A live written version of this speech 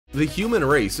The human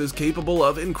race is capable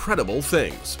of incredible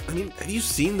things. I mean, have you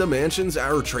seen the mansions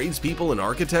our tradespeople and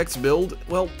architects build?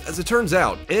 Well, as it turns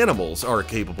out, animals are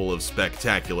capable of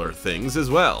spectacular things as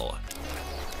well.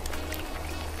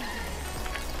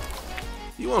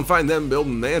 You won't find them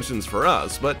building mansions for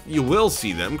us, but you will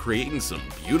see them creating some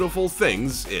beautiful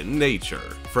things in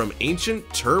nature. From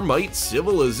ancient termite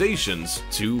civilizations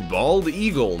to bald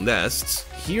eagle nests,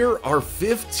 here are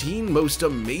 15 most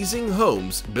amazing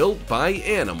homes built by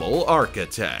animal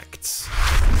architects.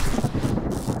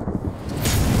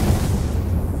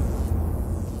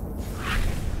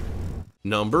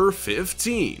 Number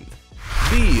 15.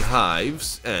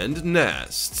 Beehives and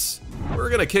nests. We're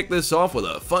gonna kick this off with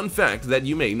a fun fact that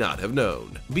you may not have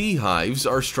known. Beehives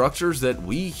are structures that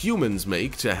we humans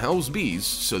make to house bees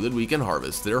so that we can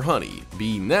harvest their honey.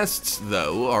 Bee nests,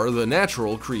 though, are the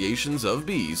natural creations of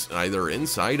bees, either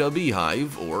inside a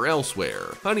beehive or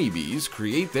elsewhere. Honeybees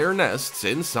create their nests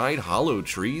inside hollow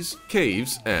trees,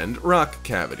 caves, and rock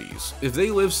cavities. If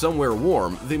they live somewhere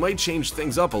warm, they might change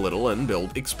things up a little and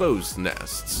build exposed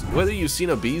nests. Whether you've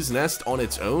seen a bee's nest on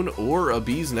its own or a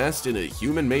bee's nest in a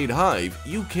human-made hive,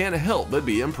 you can't help but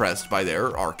be impressed by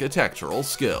their architectural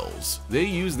skills. They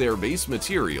use their base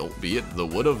material, be it the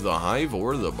wood of the hive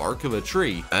or the bark of a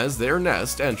tree, as their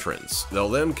nest entrance. They'll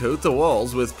then coat the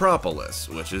walls with propolis,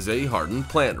 which is a hardened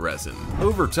plant resin.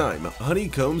 Over time,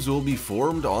 honeycombs will be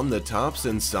formed on the tops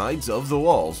and sides of the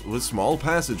walls with small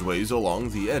passageways along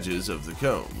the edges of the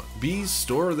comb. Bees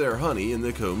store their honey in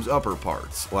the comb's upper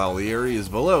parts, while the areas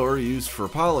below are used for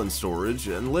pollen storage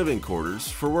and living quarters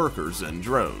for workers and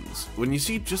drones. When you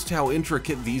see just how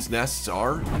intricate these nests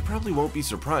are, you probably won't be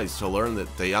surprised to learn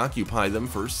that they occupy them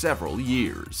for several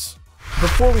years.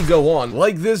 Before we go on,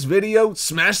 like this video,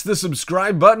 smash the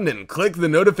subscribe button and click the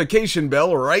notification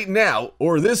bell right now,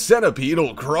 or this centipede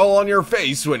will crawl on your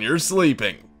face when you're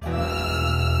sleeping.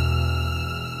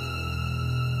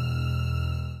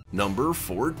 Number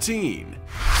 14.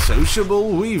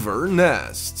 Sociable weaver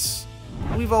nests.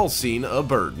 We've all seen a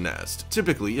bird nest.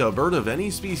 Typically, a bird of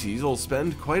any species will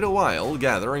spend quite a while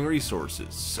gathering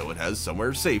resources, so it has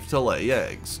somewhere safe to lay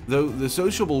eggs. Though the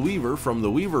sociable weaver from the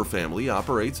weaver family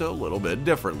operates a little bit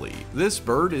differently. This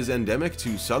bird is endemic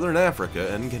to southern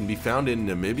Africa and can be found in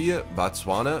Namibia,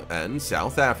 Botswana, and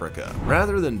South Africa.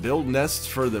 Rather than build nests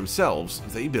for themselves,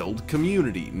 they build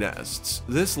community nests.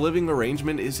 This living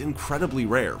arrangement is incredibly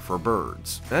rare for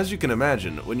birds. As you can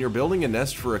imagine, when you're building a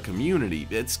nest for a community,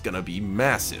 it's gonna be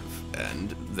massive,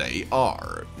 and they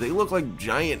are. They look like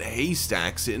giant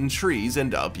haystacks in trees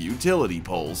and up utility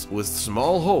poles, with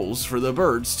small holes for the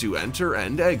birds to enter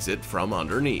and exit from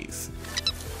underneath.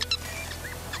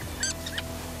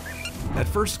 At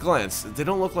first glance, they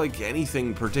don't look like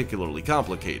anything particularly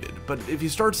complicated, but if you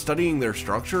start studying their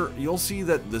structure, you'll see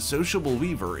that the sociable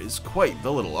weaver is quite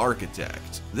the little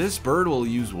architect. This bird will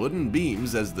use wooden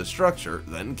beams as the structure,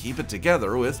 then keep it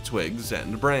together with twigs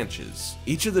and branches.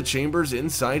 Each of the chambers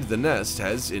inside the nest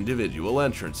has individual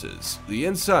entrances. The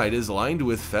inside is lined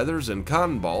with feathers and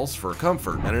cotton balls for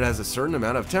comfort, and it has a certain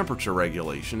amount of temperature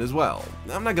regulation as well.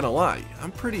 I'm not gonna lie,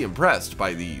 I'm pretty impressed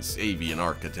by these avian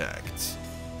architects.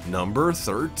 Number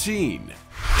 13.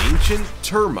 Ancient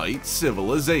termite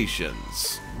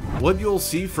civilizations. What you'll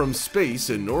see from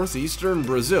space in northeastern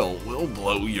Brazil will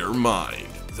blow your mind.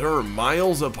 There are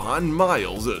miles upon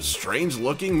miles of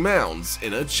strange-looking mounds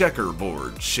in a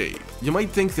checkerboard shape. You might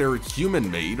think they're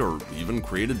human-made or even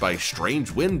created by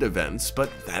strange wind events, but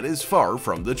that is far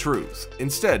from the truth.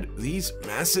 Instead, these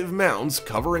massive mounds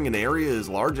covering an area as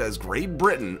large as Great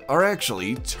Britain are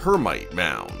actually termite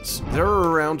mounds. There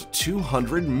are around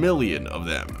 200 million of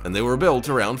them, and they were built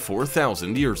around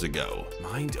 4,000 years ago.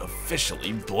 Mind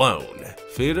officially blown.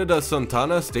 Feira da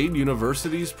Santana State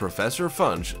University's Professor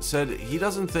Funch said he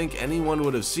doesn't think anyone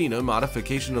would have seen a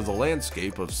modification of the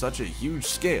landscape of such a huge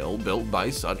scale built by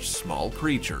such small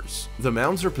creatures. The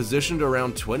mounds are positioned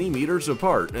around 20 meters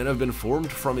apart and have been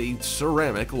formed from a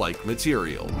ceramic-like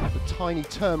material. The tiny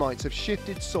termites have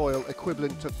shifted soil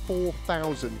equivalent to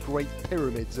 4,000 Great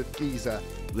Pyramids of Giza.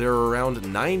 They're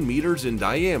around 9 meters in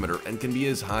diameter and can be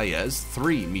as high as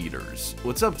 3 meters.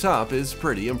 What's up top is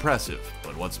pretty impressive,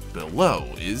 but what's below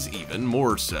is even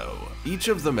more so. Each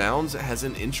of the mounds has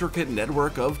an intricate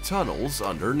network of tunnels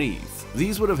underneath.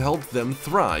 These would have helped them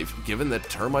thrive, given that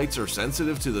termites are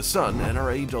sensitive to the sun and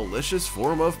are a delicious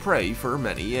form of prey for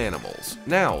many animals.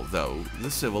 Now, though,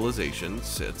 the civilization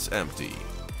sits empty.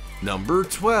 Number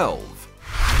 12.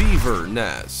 Beaver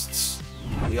nests.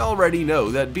 We already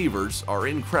know that beavers are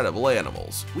incredible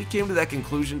animals. We came to that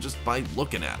conclusion just by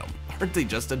looking at them. Aren't they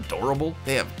just adorable?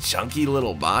 They have chunky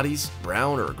little bodies,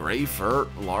 brown or gray fur,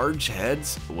 large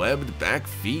heads, webbed back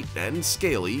feet, and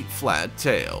scaly, flat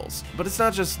tails. But it's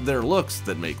not just their looks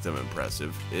that make them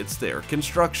impressive, it's their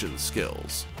construction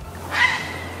skills.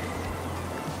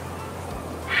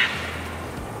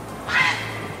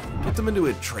 Put them into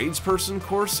a tradesperson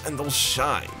course and they'll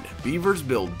shine. Beavers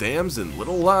build dams and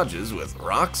little lodges with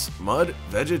rocks, mud,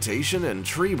 vegetation, and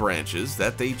tree branches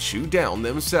that they chew down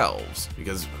themselves.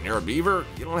 Because when you're a beaver,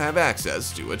 you don't have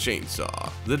access to a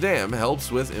chainsaw. The dam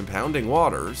helps with impounding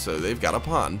water, so they've got a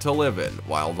pond to live in,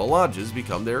 while the lodges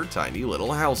become their tiny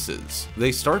little houses.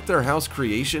 They start their house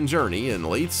creation journey in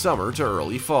late summer to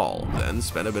early fall, then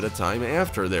spend a bit of time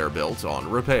after they're built on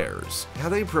repairs. How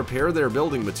they prepare their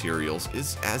building materials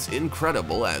is as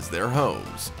incredible as their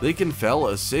homes. They can fell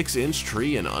a 6-inch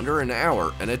tree in under an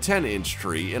hour and a 10-inch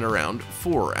tree in around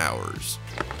 4 hours.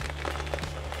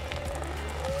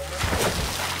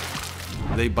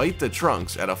 They bite the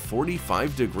trunks at a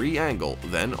 45-degree angle,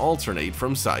 then alternate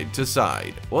from side to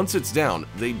side. Once it's down,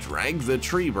 they drag the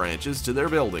tree branches to their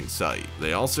building site.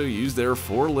 They also use their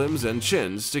forelimbs and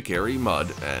chins to carry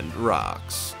mud and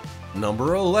rocks.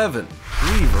 Number 11.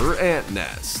 Weaver ant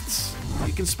nests.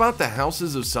 You can spot the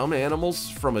houses of some animals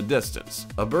from a distance.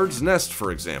 A bird's nest,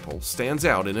 for example, stands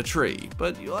out in a tree,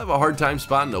 but you'll have a hard time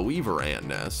spotting a weaver ant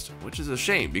nest, which is a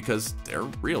shame because they're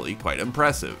really quite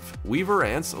impressive. Weaver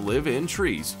ants live in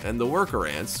trees, and the worker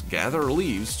ants gather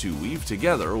leaves to weave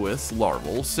together with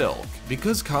larval silk.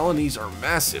 Because colonies are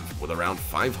massive, with around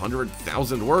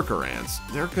 500,000 worker ants,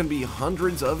 there can be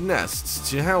hundreds of nests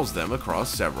to house them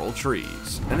across several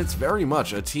trees. And it's very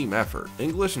much a team effort.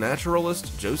 English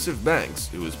naturalist Joseph Banks,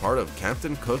 who was part of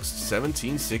Captain Cook's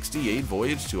 1768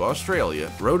 voyage to Australia,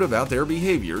 wrote about their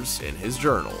behaviors in his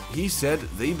journal. He said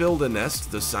they build a nest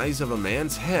the size of a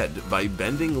man's head by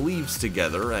bending leaves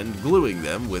together and gluing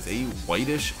them with a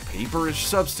whitish, paperish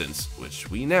substance, which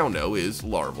we now know is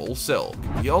larval silk.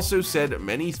 He also said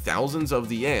many thousands of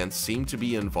the ants seem to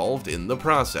be involved in the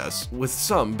process, with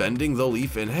some bending the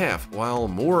leaf in half while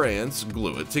more ants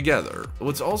glue it together.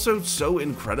 What's also so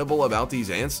incredible about these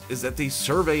ants is that they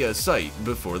survey a site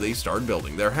before they start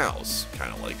building their house,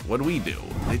 kind of like what we do.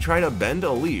 They try to bend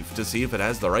a leaf to see if it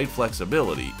has the right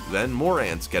flexibility, then more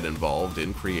ants get involved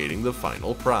in creating the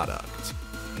final product.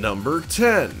 Number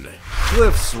 10.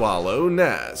 Cliff swallow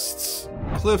nests.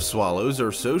 Cliff swallows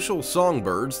are social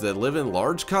songbirds that live in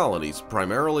large colonies,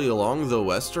 primarily along the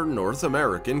western North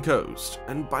American coast.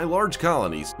 And by large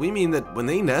colonies, we mean that when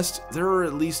they nest, there are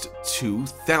at least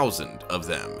 2,000 of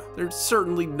them. There's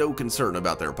certainly no concern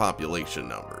about their population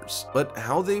numbers. But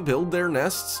how they build their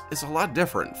nests is a lot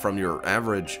different from your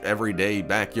average, everyday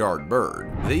backyard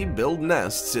bird. They build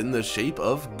nests in the shape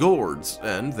of gourds,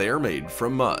 and they're made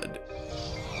from mud.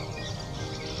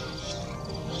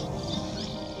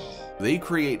 They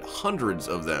create hundreds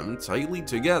of them tightly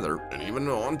together and even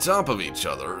on top of each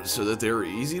other so that they're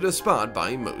easy to spot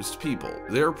by most people.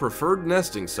 Their preferred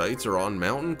nesting sites are on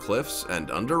mountain cliffs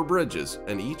and under bridges,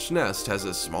 and each nest has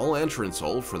a small entrance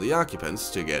hole for the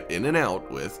occupants to get in and out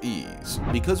with ease.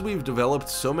 Because we've developed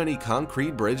so many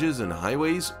concrete bridges and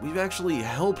highways, we've actually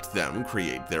helped them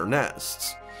create their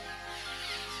nests.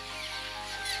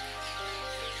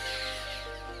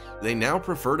 They now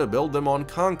prefer to build them on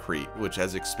concrete, which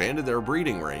has expanded their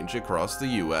breeding range across the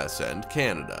US and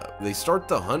Canada. They start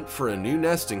the hunt for a new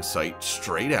nesting site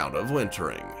straight out of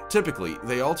wintering. Typically,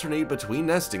 they alternate between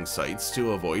nesting sites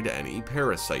to avoid any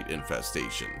parasite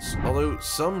infestations, although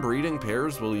some breeding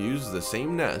pairs will use the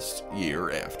same nest year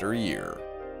after year.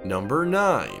 Number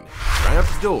 9.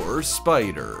 Trapdoor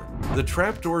Spider. The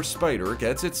trapdoor spider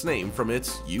gets its name from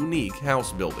its unique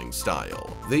house building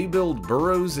style. They build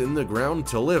burrows in the ground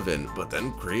to live in, but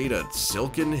then create a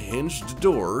silken hinged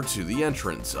door to the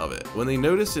entrance of it. When they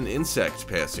notice an insect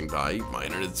passing by,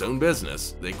 minding its own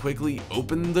business, they quickly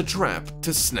open the trap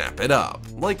to snap it up.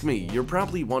 Like me, you're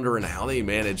probably wondering how they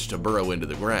manage to burrow into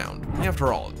the ground.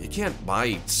 After all, you can't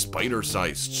buy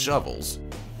spider-sized shovels.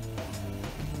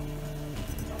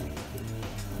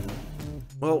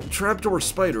 Well, trapdoor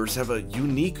spiders have a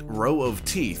unique row of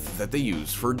teeth that they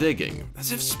use for digging,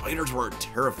 as if spiders weren't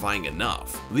terrifying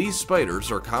enough. These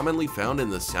spiders are commonly found in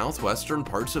the southwestern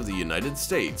parts of the United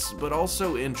States, but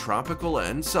also in tropical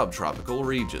and subtropical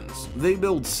regions. They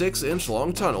build 6-inch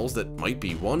long tunnels that might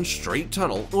be one straight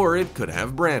tunnel, or it could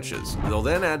have branches. They'll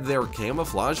then add their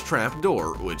camouflage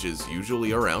trapdoor, which is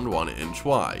usually around 1 inch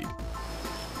wide.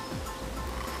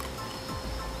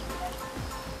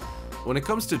 When it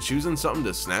comes to choosing something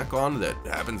to snack on that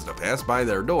happens to pass by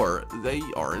their door, they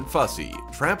aren't fussy.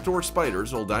 Trapdoor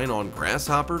spiders will dine on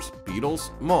grasshoppers,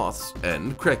 beetles, moths,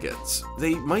 and crickets.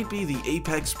 They might be the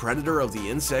apex predator of the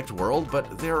insect world,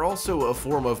 but they're also a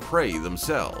form of prey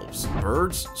themselves.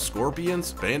 Birds,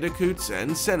 scorpions, bandicoots,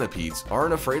 and centipedes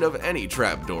aren't afraid of any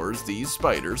trapdoors these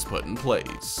spiders put in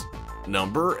place.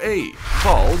 Number 8.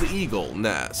 Bald eagle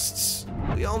nests.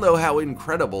 We all know how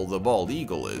incredible the bald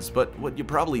eagle is, but what you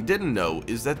probably didn't know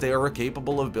is that they are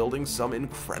capable of building some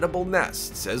incredible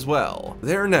nests as well.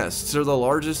 Their nests are the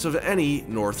largest of any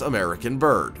North American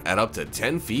bird, at up to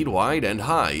 10 feet wide and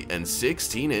high and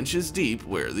 16 inches deep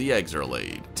where the eggs are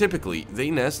laid. Typically,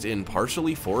 they nest in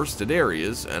partially forested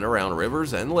areas and around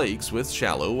rivers and lakes with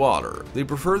shallow water. They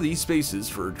prefer these spaces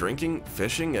for drinking,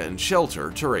 fishing, and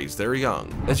shelter to raise their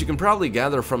young. As you can probably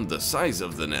gather from the size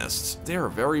of the nests, they are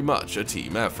very much a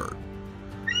team effort.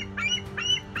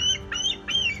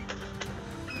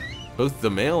 Both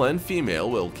the male and female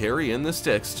will carry in the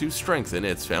sticks to strengthen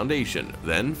its foundation,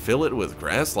 then fill it with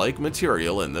grass-like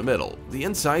material in the middle. The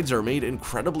insides are made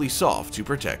incredibly soft to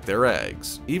protect their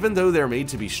eggs. Even though they're made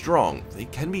to be strong, they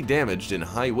can be damaged in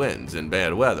high winds and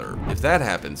bad weather. If that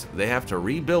happens, they have to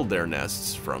rebuild their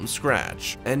nests from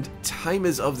scratch. And time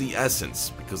is of the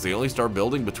essence, because they only start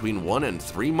building between 1 and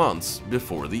 3 months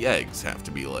before the eggs have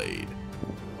to be laid.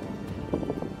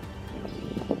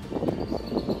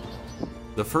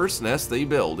 The first nest they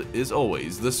build is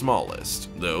always the smallest,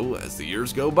 though as the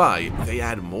years go by, they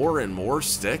add more and more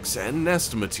sticks and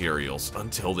nest materials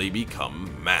until they become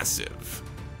massive.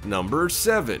 Number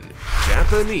 7.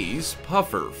 Japanese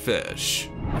puffer fish.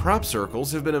 Crop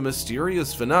circles have been a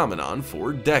mysterious phenomenon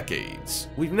for decades.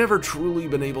 We've never truly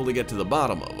been able to get to the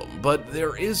bottom of them, but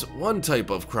there is one type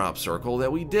of crop circle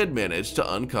that we did manage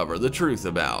to uncover the truth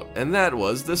about, and that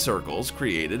was the circles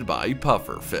created by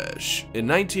puffer fish. In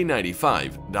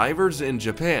 1995, divers in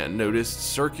Japan noticed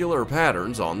circular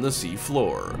patterns on the sea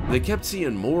floor. They kept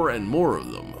seeing more and more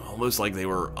of them, almost like they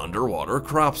were underwater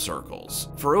crop circles.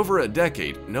 For over a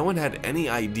decade, no one had any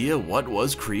idea what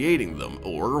was creating them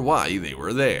or why they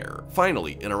were there.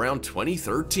 Finally, in around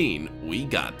 2013, we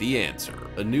got the answer.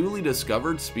 A newly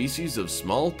discovered species of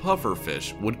small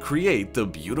pufferfish would create the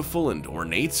beautiful and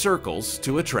ornate circles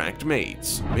to attract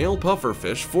mates. Male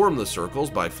pufferfish form the circles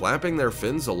by flapping their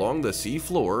fins along the sea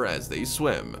floor as they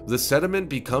swim. The sediment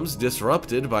becomes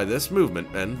disrupted by this movement,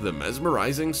 and the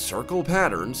mesmerizing circle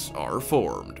patterns are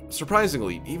formed.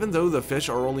 Surprisingly, even though the fish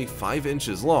are only 5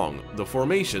 inches long, the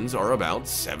formations are about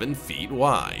 7 feet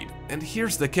wide. And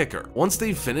here's the kicker. Once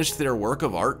they've finished their work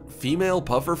of art, female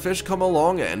pufferfish come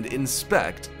along and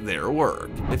inspect their work.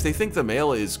 If they think the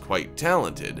male is quite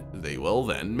talented, they will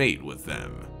then mate with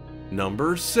them.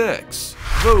 Number 6.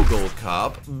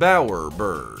 Vogelkop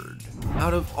bowerbird.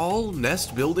 Out of all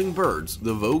nest-building birds,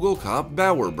 the Vogelkop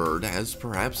bowerbird has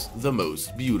perhaps the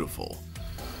most beautiful.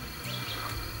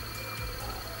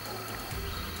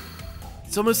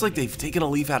 It's almost like they've taken a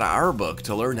leaf out of our book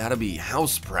to learn how to be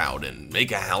house proud and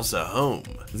make a house a home.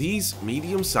 These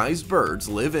medium-sized birds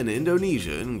live in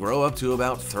Indonesia and grow up to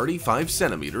about 35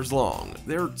 centimeters long.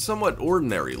 They're somewhat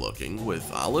ordinary looking with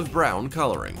olive brown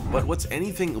coloring, but what's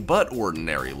anything but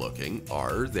ordinary looking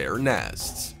are their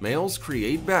nests. Males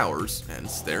create bowers,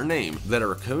 hence their name, that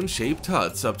are cone-shaped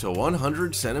huts up to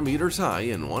 100 centimeters high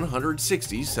and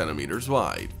 160 centimeters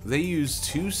wide. They use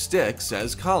 2 sticks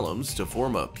as columns to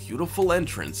form a beautiful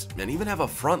entrance and even have a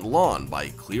front lawn by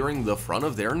clearing the front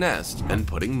of their nest and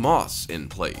putting moss in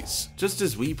place. Just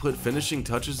as we put finishing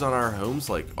touches on our homes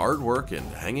like artwork and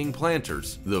hanging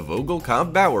planters, the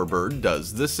Vogelkop bowerbird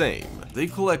does the same. They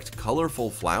collect colorful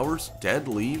flowers, dead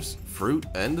leaves, fruit,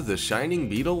 and the shining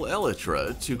beetle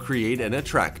elytra to create an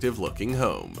attractive looking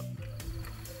home.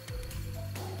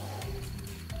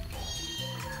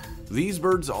 These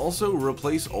birds also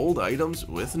replace old items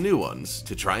with new ones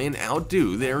to try and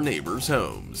outdo their neighbors'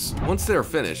 homes. Once they're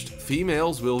finished,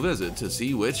 females will visit to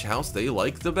see which house they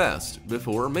like the best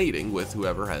before mating with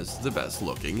whoever has the best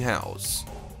looking house.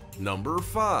 Number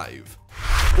 5.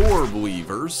 Orb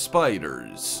weaver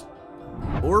spiders.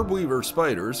 Orb weaver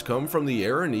spiders come from the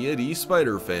Araneae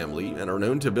spider family and are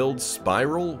known to build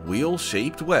spiral,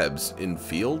 wheel-shaped webs in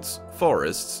fields,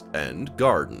 forests, and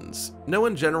gardens. No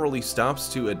one generally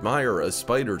stops to admire a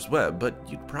spider's web, but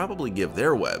you'd probably give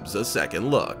their webs a second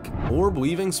look.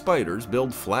 Orb-weaving spiders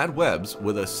build flat webs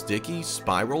with a sticky,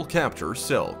 spiral capture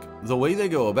silk. The way they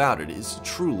go about it is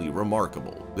truly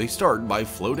remarkable. They start by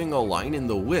floating a line in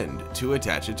the wind to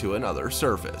attach it to another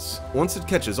surface. Once it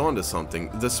catches onto something,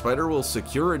 the spider will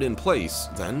secure it in place,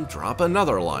 then drop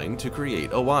another line to create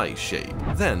a Y shape.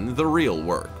 Then the real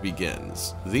work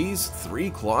begins. These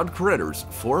three-clawed critters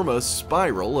form a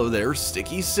spiral of their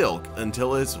sticky silk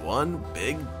until it's one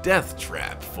big death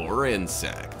trap for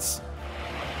insects.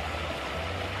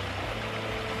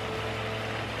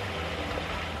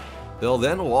 They'll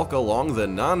then walk along the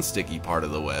non-sticky part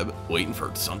of the web, waiting for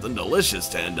something delicious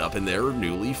to end up in their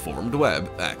newly formed web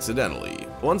accidentally.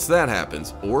 Once that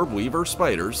happens, orb weaver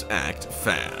spiders act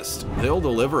fast. They'll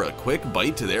deliver a quick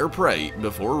bite to their prey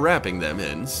before wrapping them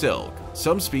in silk.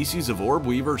 Some species of orb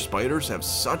weaver spiders have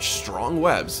such strong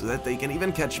webs that they can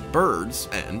even catch birds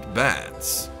and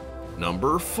bats.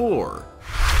 Number 4.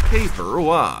 Paper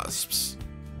wasps.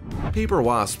 Paper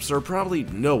wasps are probably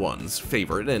no one's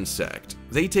favorite insect.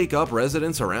 They take up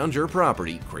residence around your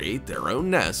property, create their own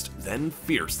nest, then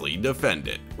fiercely defend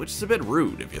it, which is a bit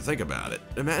rude if you think about it.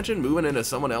 Imagine moving into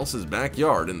someone else's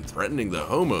backyard and threatening the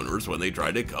homeowners when they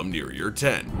try to come near your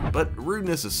tent. But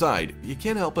rudeness aside, you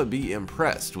can't help but be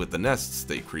impressed with the nests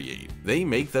they create. They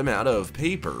make them out of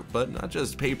paper, but not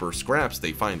just paper scraps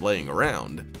they find laying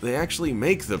around. They actually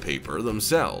make the paper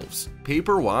themselves.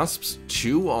 Paper wasps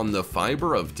chew on the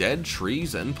fiber of dead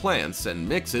trees and plants and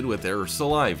mix it with their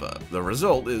saliva. The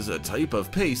result is a type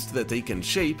of paste that they can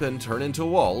shape and turn into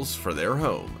walls for their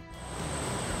home.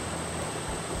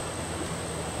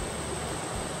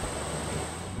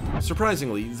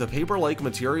 Surprisingly, the paper-like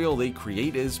material they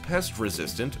create is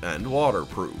pest-resistant and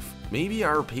waterproof. Maybe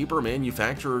our paper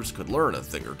manufacturers could learn a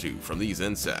thing or two from these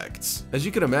insects. As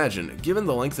you can imagine, given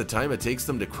the length of time it takes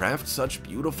them to craft such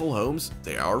beautiful homes,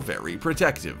 they are very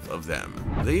protective of them.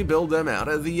 They build them out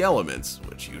of the elements,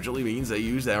 which usually means they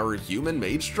use our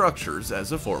human-made structures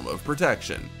as a form of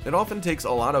protection. It often takes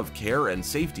a lot of care and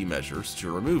safety measures to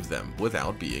remove them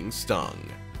without being stung.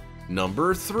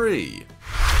 Number 3.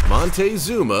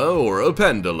 Montezuma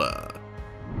oropendola.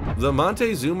 The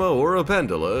Montezuma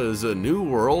oropendola is a New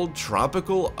World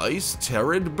tropical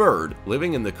ice-pterid bird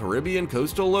living in the Caribbean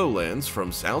coastal lowlands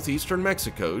from southeastern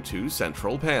Mexico to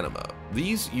central Panama.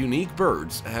 These unique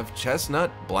birds have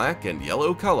chestnut, black, and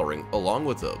yellow coloring along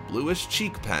with a bluish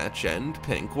cheek patch and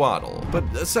pink wattle. But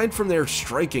aside from their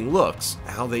striking looks,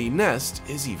 how they nest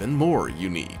is even more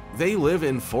unique. They live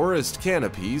in forest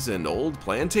canopies and old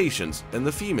plantations, and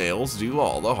the females do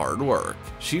all the hard work.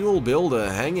 She will build a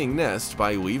hanging nest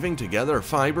by weaving together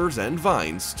fibers and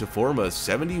vines to form a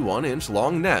 71-inch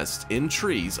long nest in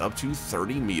trees up to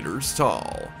 30 meters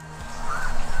tall.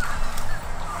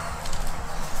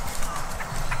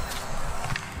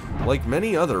 Like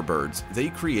many other birds, they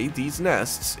create these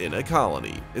nests in a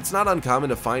colony. It's not uncommon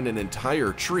to find an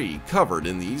entire tree covered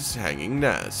in these hanging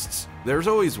nests. There's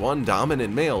always one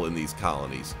dominant male in these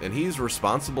colonies, and he's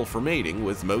responsible for mating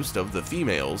with most of the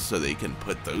females so they can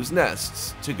put those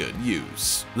nests to good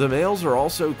use. The males are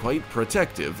also quite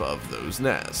protective of those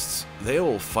nests. They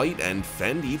will fight and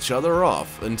fend each other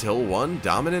off until one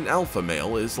dominant alpha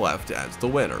male is left as the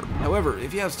winner. However,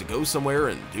 if he has to go somewhere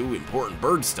and do important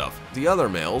bird stuff, the other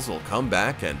males will come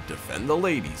back and defend the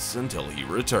ladies until he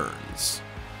returns.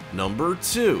 Number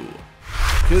 2.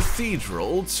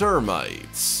 Cathedral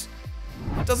termites.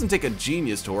 It doesn't take a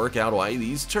genius to work out why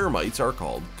these termites are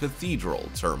called cathedral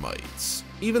termites.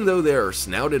 Even though they are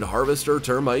snouted harvester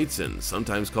termites and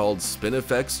sometimes called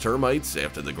spinifex termites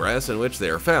after the grass in which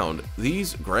they are found,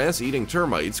 these grass-eating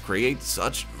termites create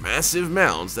such massive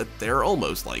mounds that they're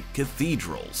almost like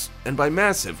cathedrals. And by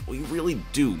massive, we really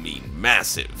do mean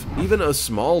massive. Even a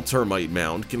small termite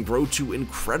mound can grow to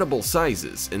incredible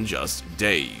sizes in just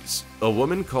days. A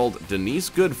woman called Denise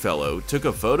Goodfellow took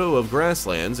a photo of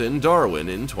grasslands in Darwin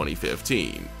in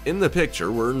 2015. In the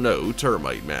picture were no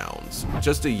termite mounds.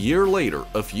 Just a year later,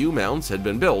 a few mounds had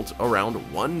been built around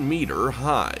 1 meter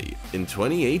high. In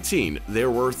 2018,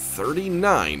 there were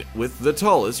 39, with the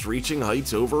tallest reaching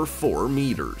heights over 4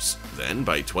 meters. Then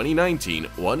by 2019,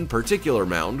 one particular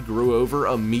mound grew over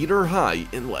 1 meter high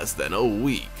in less than a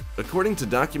week. According to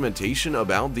documentation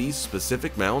about these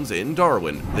specific mounds in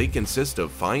Darwin, they consist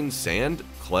of fine sand,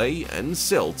 clay, and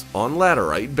silt on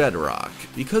laterite bedrock.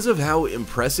 Because of how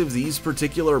impressive these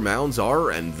particular mounds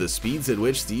are and the speeds at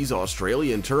which these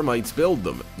Australian termites build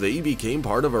them, they became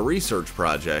part of a research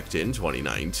project in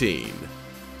 2019.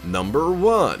 Number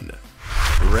 1.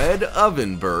 Red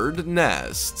ovenbird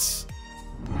nests.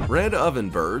 Red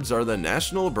ovenbirds are the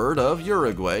national bird of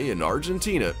Uruguay and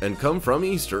Argentina and come from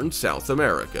eastern South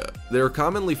America. They are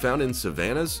commonly found in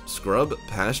savannas, scrub,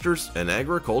 pastures, and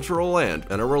agricultural land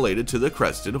and are related to the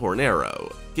crested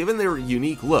hornero. Given their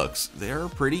unique looks, they are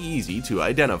pretty easy to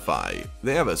identify.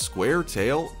 They have a square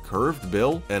tail, curved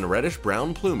bill, and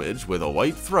reddish-brown plumage with a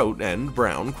white throat and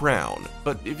brown crown.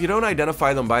 But if you don't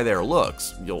identify them by their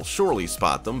looks, you'll surely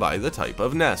spot them by the type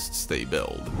of nests they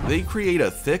build. They create a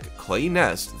thick clay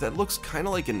nest that looks kind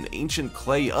of like an ancient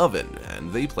clay oven,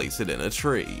 and they place it in a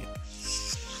tree.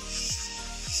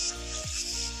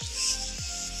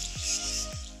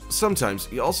 Sometimes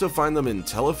you also find them in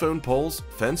telephone poles,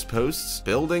 fence posts,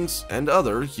 buildings, and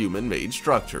other human-made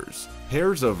structures.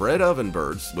 Pairs of red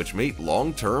ovenbirds, which mate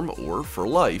long-term or for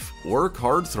life, work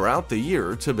hard throughout the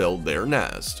year to build their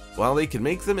nest. While they can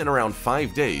make them in around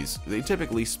 5 days, they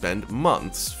typically spend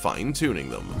months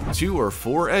fine-tuning them. 2 or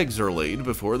 4 eggs are laid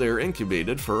before they're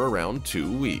incubated for around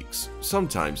 2 weeks.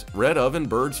 Sometimes, red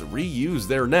ovenbirds reuse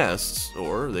their nests,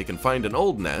 or they can find an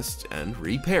old nest and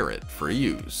repair it for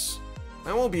use.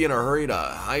 I won't be in a hurry to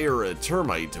hire a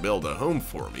termite to build a home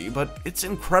for me, but it's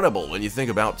incredible when you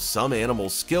think about some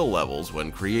animals' skill levels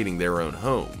when creating their own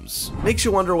homes. Makes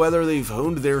you wonder whether they've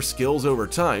honed their skills over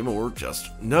time or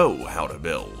just know how to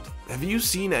build. Have you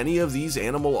seen any of these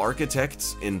animal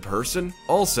architects in person?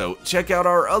 Also, check out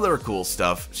our other cool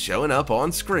stuff showing up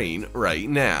on screen right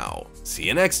now. See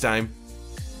you next time!